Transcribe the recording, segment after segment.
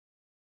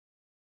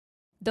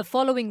The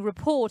following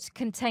report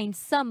contains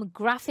some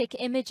graphic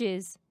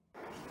images.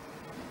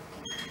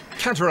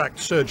 Cataract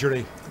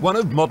surgery, one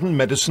of modern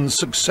medicine's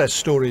success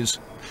stories.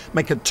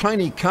 Make a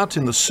tiny cut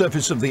in the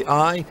surface of the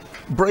eye,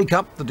 break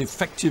up the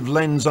defective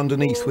lens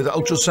underneath with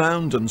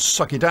ultrasound and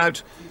suck it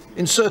out,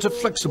 insert a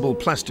flexible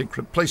plastic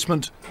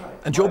replacement,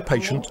 and your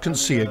patient can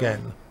see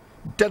again.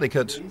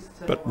 Delicate,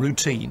 but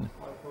routine.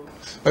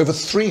 Over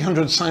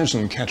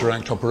 300,000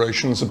 cataract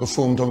operations are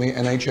performed on the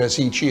NHS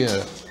each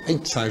year,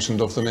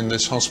 8,000 of them in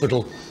this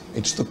hospital.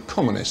 It's the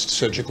commonest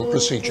surgical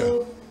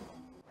procedure.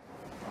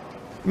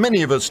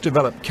 Many of us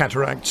develop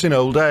cataracts in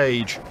old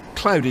age,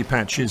 cloudy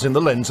patches in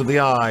the lens of the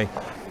eye.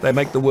 They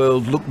make the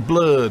world look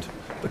blurred,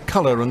 the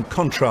colour and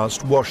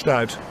contrast washed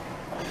out.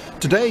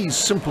 Today's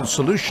simple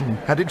solution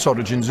had its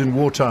origins in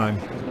wartime.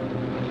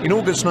 In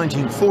August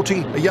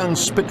 1940, a young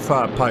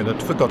Spitfire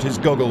pilot forgot his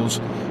goggles.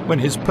 When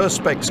his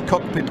Perspex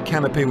cockpit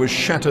canopy was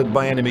shattered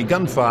by enemy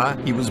gunfire,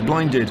 he was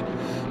blinded.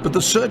 But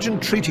the surgeon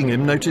treating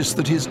him noticed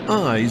that his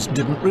eyes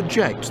didn't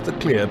reject the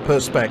clear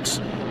Perspex.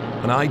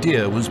 An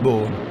idea was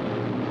born.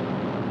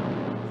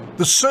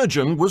 The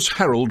surgeon was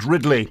Harold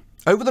Ridley.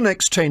 Over the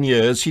next 10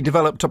 years, he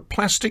developed a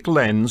plastic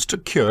lens to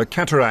cure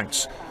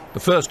cataracts. The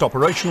first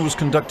operation was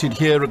conducted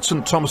here at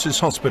St Thomas's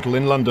Hospital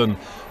in London,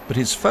 but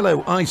his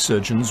fellow eye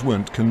surgeons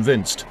weren't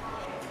convinced.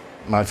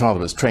 My father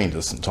was trained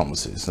at St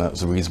Thomas's, and that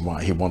was the reason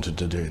why he wanted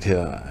to do it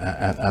here.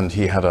 And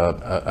he had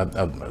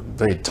a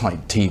very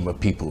tight team of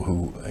people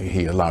who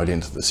he allowed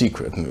into the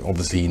secret, and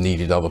obviously he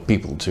needed other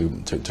people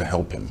to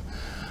help him.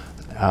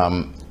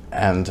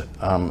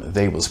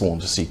 They were sworn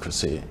to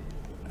secrecy.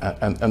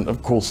 And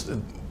of course,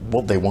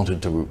 what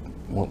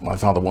my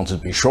father wanted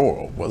to be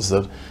sure of was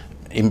that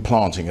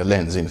implanting a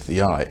lens into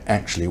the eye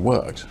actually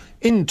worked.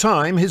 In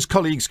time, his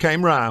colleagues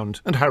came round,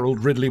 and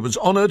Harold Ridley was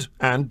honoured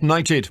and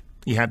knighted.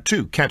 He had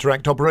 2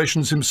 cataract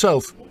operations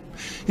himself.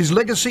 His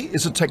legacy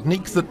is a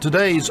technique that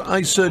today's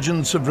eye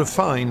surgeons have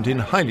refined in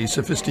highly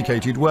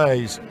sophisticated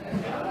ways.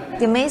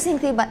 The amazing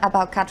thing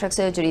about cataract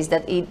surgery is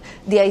that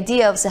the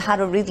idea of Sir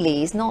Harold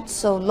Ridley is not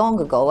so long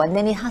ago, and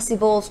then it has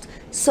evolved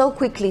so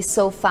quickly,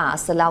 so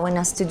fast, allowing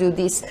us to do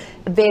this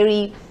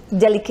very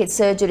delicate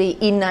surgery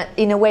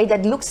in a way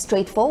that looks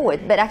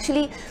straightforward. But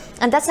actually,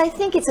 and I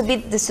think it's a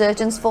bit the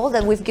surgeon's fault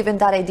that we've given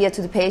that idea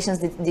to the patients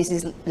that this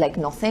is like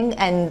nothing,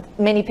 and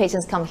many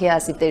patients come here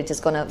as if they're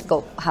just going to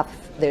go have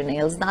their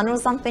nails done or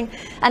something,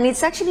 and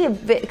it's actually an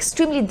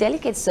extremely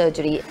delicate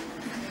surgery.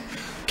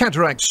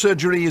 Cataract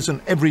surgery is an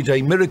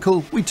everyday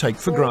miracle we take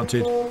for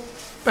granted.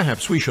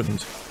 Perhaps we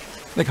shouldn't.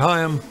 Nick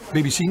Hyam,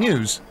 BBC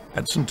News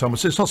at St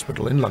Thomas's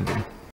Hospital in London.